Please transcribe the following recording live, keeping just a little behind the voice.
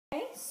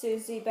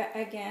Susie back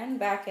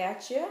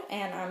at you,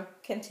 and I'm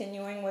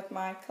continuing with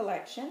my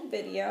collection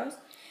videos.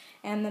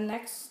 And the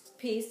next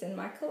piece in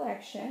my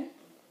collection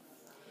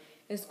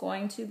is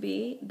going to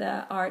be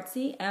the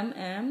Artsy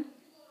M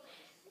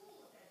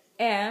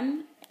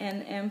and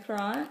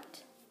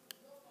Imprint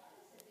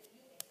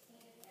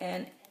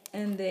and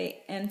in the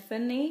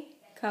Infinity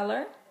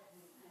color,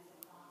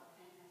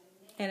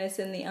 and it's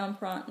in the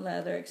Imprint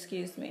leather,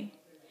 excuse me,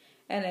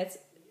 and its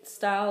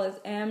style is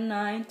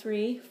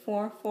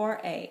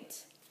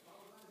M93448,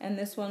 and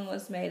this one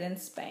was made in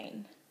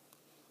Spain.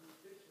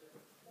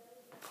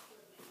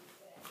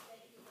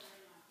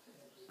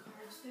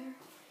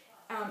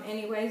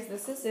 Anyways,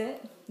 this is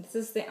it. This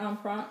is the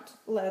Imprint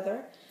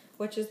leather,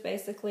 which is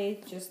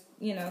basically just,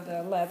 you know,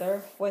 the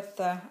leather with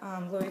the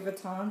Louis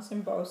Vuittons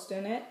embossed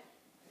in it.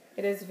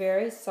 It is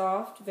very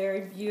soft,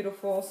 very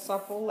beautiful,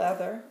 supple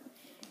leather.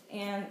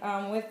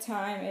 And with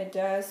time, it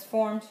does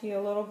form to you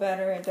a little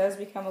better. It does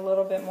become a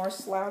little bit more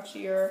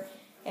slouchier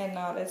and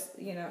not as,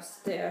 you know,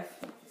 stiff.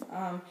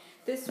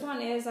 This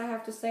one is, I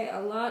have to say,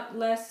 a lot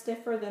less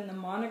stiffer than the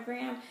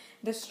monogram.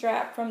 The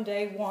strap from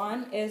day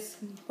one is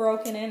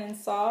broken in and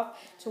soft,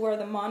 to where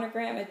the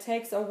monogram, it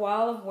takes a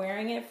while of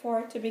wearing it for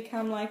it to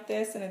become like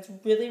this, and it's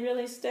really,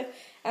 really stiff.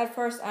 At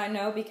first, I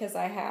know, because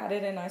I had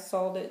it and I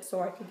sold it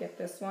so I could get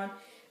this one.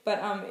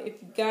 But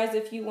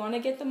if you want to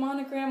get the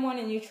monogram one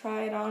and you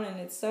try it on and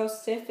it's so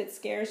stiff it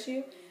scares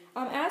you,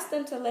 ask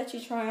them to let you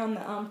try on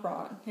the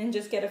Imprint and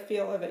just get a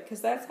feel of it, because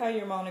that's how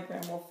your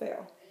monogram will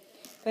feel.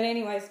 But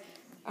anyways,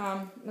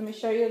 let me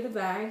show you the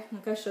bag.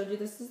 Like I showed you,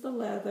 this is the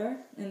leather,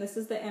 and this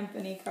is the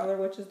Infinity color,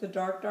 which is the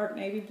dark, dark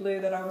navy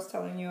blue that I was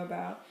telling you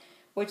about,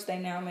 which they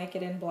now make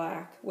it in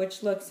black,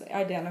 which looks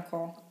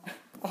identical,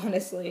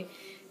 honestly.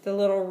 The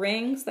little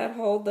rings that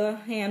hold the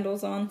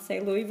handles on say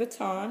Louis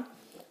Vuitton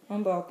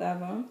on both of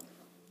them. I don't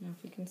know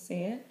if you can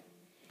see it.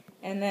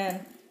 And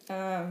then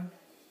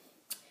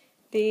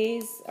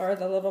these are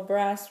the little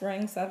brass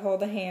rings that hold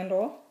the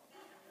handle.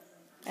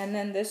 And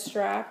then this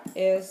strap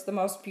is the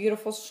most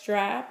beautiful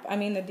strap. I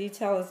mean, the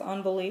detail is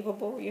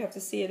unbelievable. You have to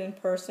see it in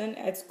person.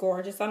 It's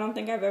gorgeous. I don't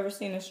think I've ever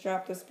seen a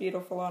strap this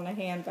beautiful on a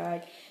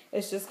handbag.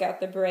 It's just got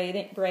the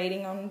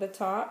braiding on the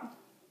top.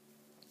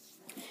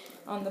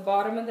 On the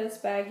bottom of this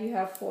bag, you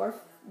have 4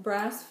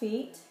 brass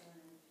feet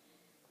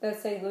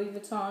that say Louis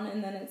Vuitton,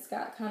 and then it's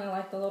got kind of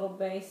like the little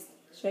base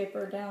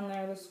shaper down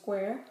there, the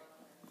square.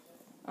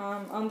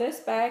 On this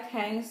bag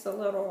hangs a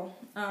little,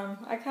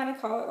 I kind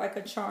of call it like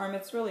a charm.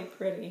 It's really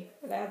pretty.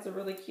 It adds a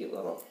really cute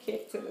little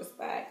kick to this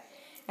bag.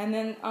 And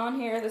then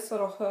on here, this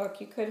little hook,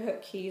 you could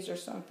hook keys or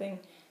something,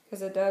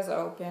 because it does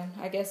open,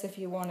 I guess, if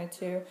you wanted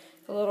to.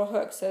 The little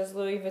hook says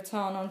Louis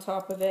Vuitton on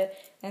top of it,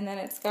 and then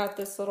it's got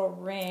this little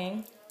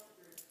ring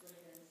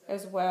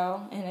as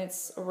well, and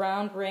it's a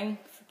round ring,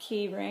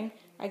 key ring.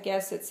 I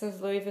guess it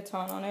says Louis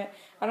Vuitton on it.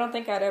 I don't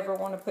think I'd ever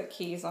want to put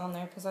keys on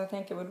there, because I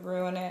think it would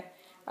ruin it.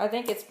 I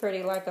think it's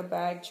pretty like a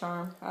bag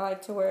charm. I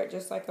like to wear it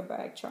just like a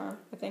bag charm.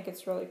 I think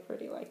it's really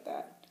pretty like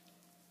that.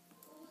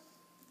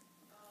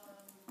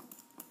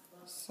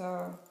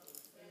 So,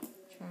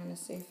 trying to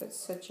see if it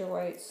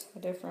situates a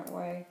different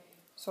way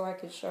so I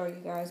could show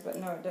you guys, but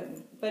no, it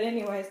didn't. But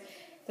anyways,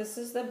 this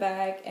is the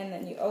bag, and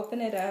then you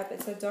open it up.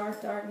 It's a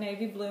dark, dark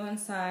navy blue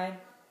inside.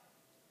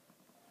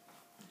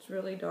 It's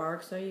really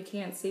dark, so you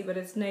can't see, but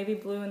it's navy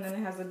blue, and then it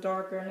has a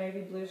darker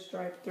navy blue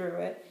stripe through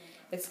it.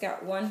 It's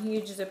got one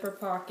huge zipper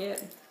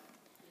pocket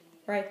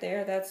right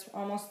there. That's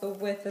almost the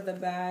width of the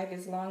bag,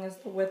 as long as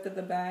the width of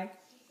the bag.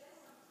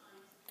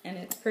 And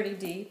it's pretty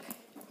deep.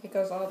 It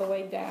goes all the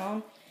way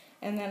down.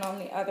 And then on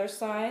the other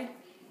side,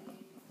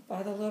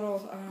 by the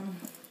little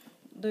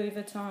Louis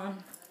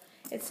Vuitton.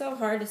 It's so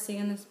hard to see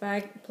in this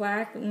bag,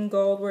 black and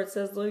gold, where it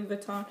says Louis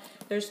Vuitton.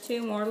 There's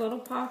 2 more little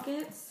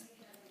pockets.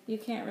 You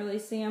can't really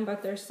see them,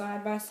 but they're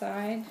side by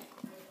side.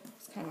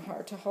 It's kind of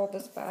hard to hold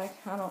this bag.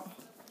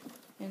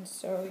 And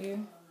show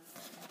you.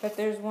 But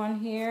there's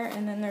one here,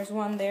 and then there's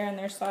one there, and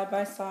they're side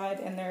by side,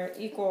 and they're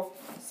equal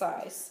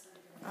size.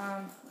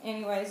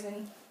 Anyways,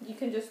 and you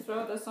can just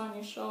throw this on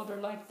your shoulder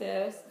like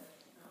this.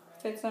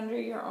 Fits under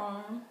your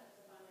arm.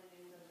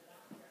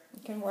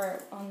 You can wear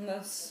it on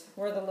this,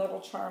 where the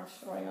little charm's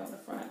showing on the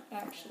front.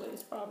 Actually,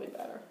 it's probably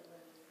better.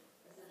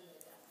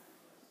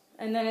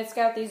 And then it's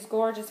got these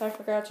gorgeous, I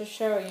forgot to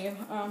show you,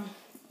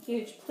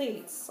 huge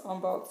pleats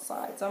on both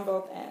sides, on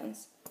both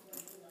ends.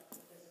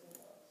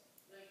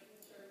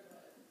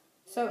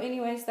 So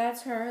anyways,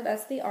 that's her.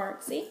 That's the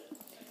Artsy.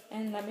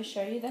 And let me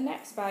show you the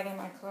next bag in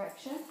my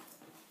collection.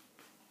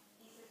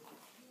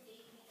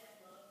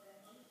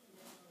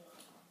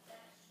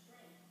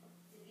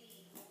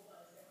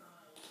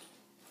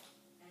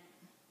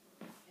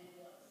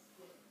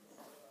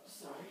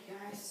 Sorry,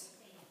 guys.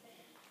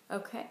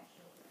 Okay.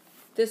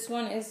 This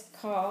one is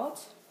called,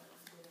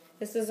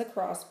 this is a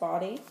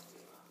crossbody.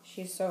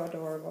 She's so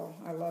adorable.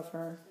 I love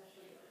her.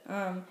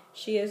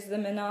 She is the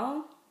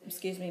Manel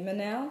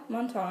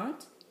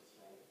Montant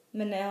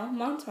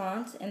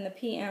in the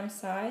PM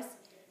size,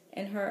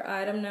 and her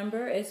item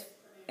number is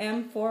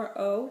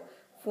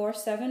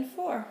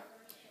M40474.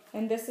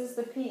 And this is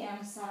the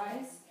PM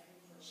size.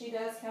 She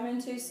does come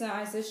in 2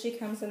 sizes. She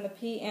comes in the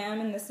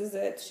PM, and this is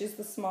it. She's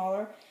the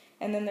smaller.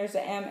 And then there's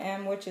a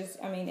MM, which is,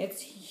 I mean,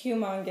 it's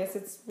humongous.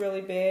 It's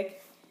really big.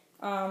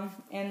 And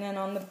then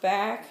on the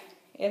back,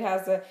 it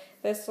has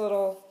this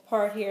little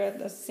part here,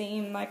 the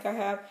seam like I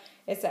have.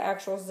 It's an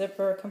actual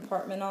zipper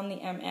compartment on the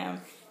MM.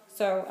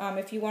 So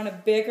if you want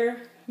a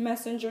bigger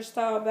messenger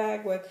style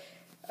bag with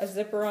a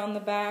zipper on the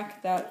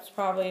back, that's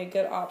probably a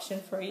good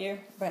option for you.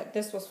 But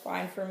this was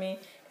fine for me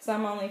because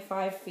I'm only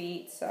 5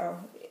 feet, so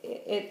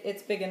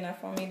it's big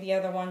enough for me. The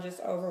other one just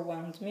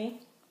overwhelmed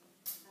me.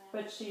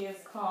 But she is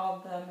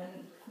called the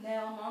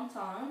Nail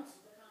Montante,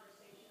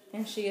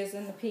 and she is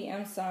in the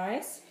PM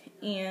size.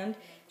 And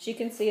you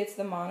can see it's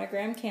the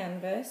monogram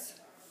canvas.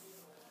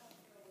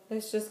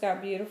 It's just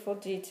got beautiful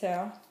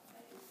detail.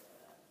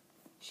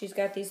 She's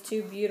got these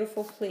 2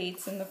 beautiful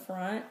pleats in the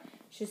front.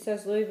 She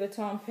says Louis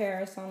Vuitton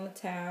Paris on the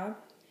tab.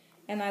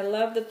 And I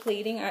love the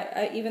pleating.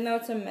 Even though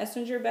it's a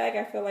messenger bag,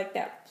 I feel like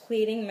that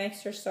pleating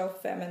makes her so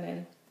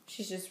feminine.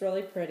 She's just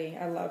really pretty.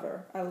 I love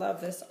her. I love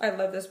this. I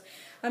love this.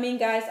 I mean,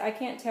 guys, I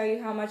can't tell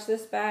you how much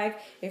this bag,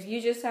 if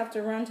you just have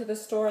to run to the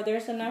store,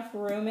 there's enough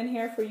room in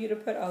here for you to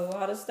put a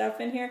lot of stuff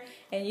in here.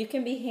 And you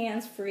can be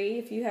hands-free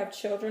if you have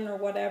children or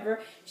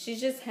whatever. She's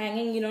just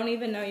hanging. You don't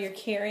even know you're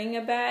carrying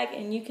a bag.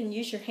 And you can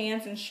use your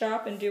hands and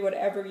shop and do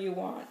whatever you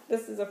want.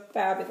 This is a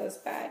fabulous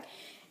bag.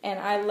 And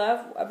I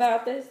love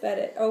about this that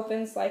it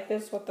opens like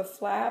this with the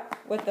flap,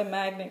 with the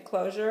magnet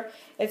closure.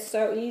 It's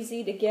so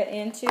easy to get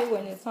into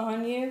when it's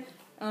on you.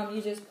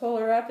 You just pull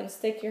her up and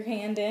stick your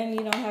hand in. You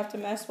don't have to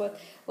mess with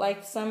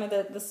like some of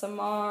the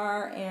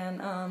Samar and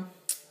I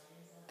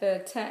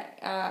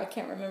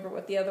can't remember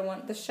what the other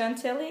one, the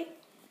Chantilly.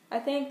 I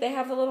think they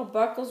have the little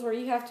buckles where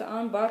you have to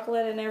unbuckle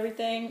it and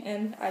everything.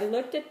 And I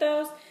looked at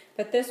those,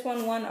 but this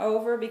one won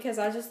over because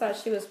I just thought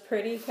she was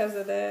pretty because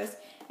of this.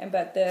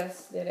 But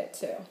this did it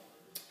too.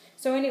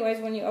 So anyways,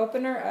 when you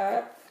open her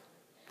up,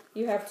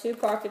 you have 2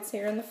 pockets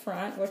here in the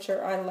front, which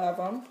are, I love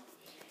them.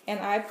 And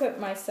I put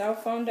my cell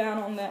phone down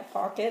on that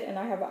pocket, and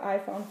I have an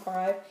iPhone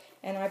 5,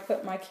 and I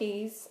put my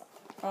keys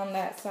on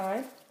that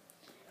side.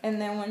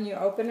 And then when you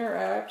open her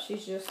up,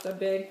 she's just a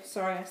big,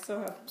 sorry, I still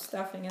have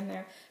stuffing in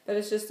there, but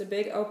it's just a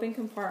big open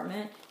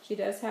compartment. She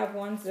does have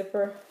 1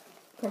 zipper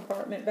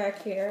compartment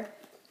back here,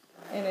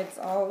 and it's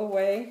all the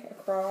way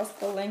across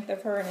the length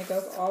of her, and it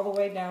goes all the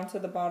way down to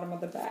the bottom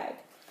of the bag.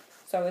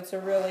 So it's a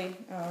really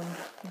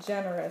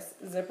generous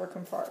zipper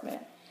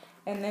compartment.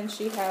 And then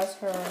she has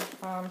her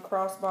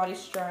crossbody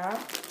strap,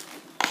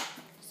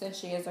 since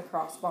she is a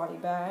crossbody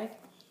bag.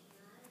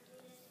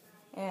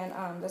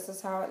 And this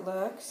is how it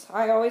looks.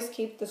 I always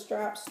keep the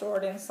strap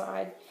stored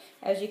inside.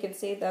 As you can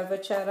see, the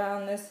vachetta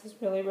on this is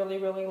really, really,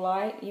 really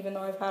light, even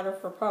though I've had her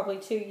for probably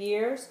 2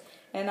 years.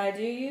 And I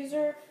do use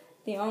her.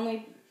 The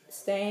only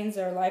stains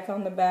are like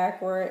on the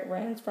back where it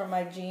runs from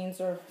my jeans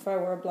or if I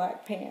wear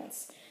black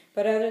pants.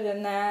 But other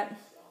than that,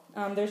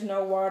 there's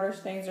no water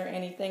stains or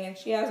anything, and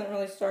she hasn't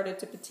really started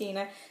to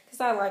patina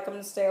because I like them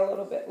to stay a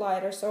little bit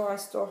lighter, so I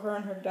store her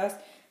in her dust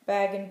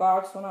bag and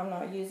box when I'm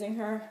not using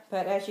her.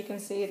 But as you can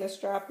see, the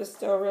strap is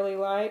still really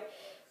light,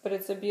 but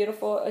it's a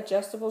beautiful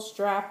adjustable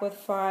strap with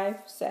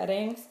 5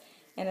 settings,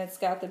 and it's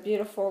got the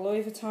beautiful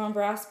Louis Vuitton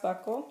brass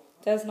buckle.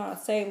 Does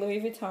not say Louis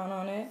Vuitton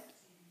on it.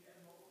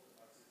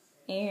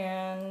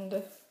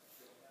 And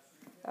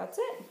that's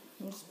it.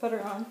 I'll just put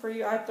her on for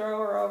you. I throw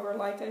her over,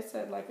 like I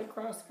said, like a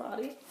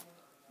crossbody.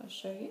 I'll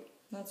show you.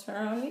 That's her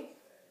on me.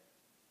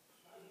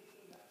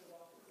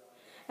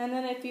 And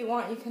then if you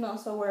want, you can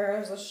also wear her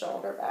as a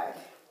shoulder bag.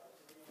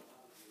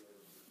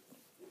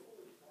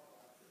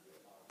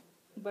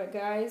 But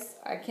guys,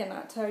 I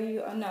cannot tell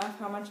you enough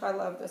how much I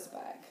love this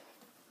bag.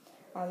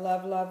 I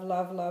love, love,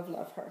 love, love,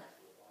 love her.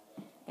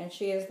 And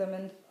she is the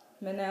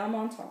Nail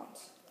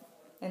Montante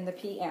in the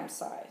PM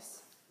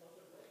size.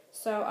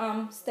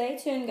 So stay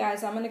tuned,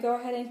 guys. I'm going to go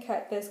ahead and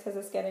cut this because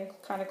it's getting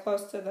kind of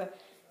close to the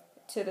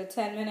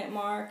 10-minute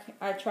mark.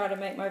 I try to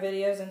make my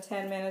videos in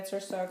 10 minutes or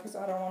so because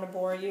I don't want to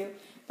bore you.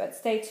 But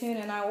stay tuned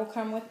and I will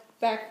come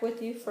back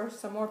with you for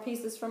some more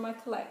pieces from my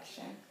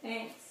collection.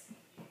 Thanks.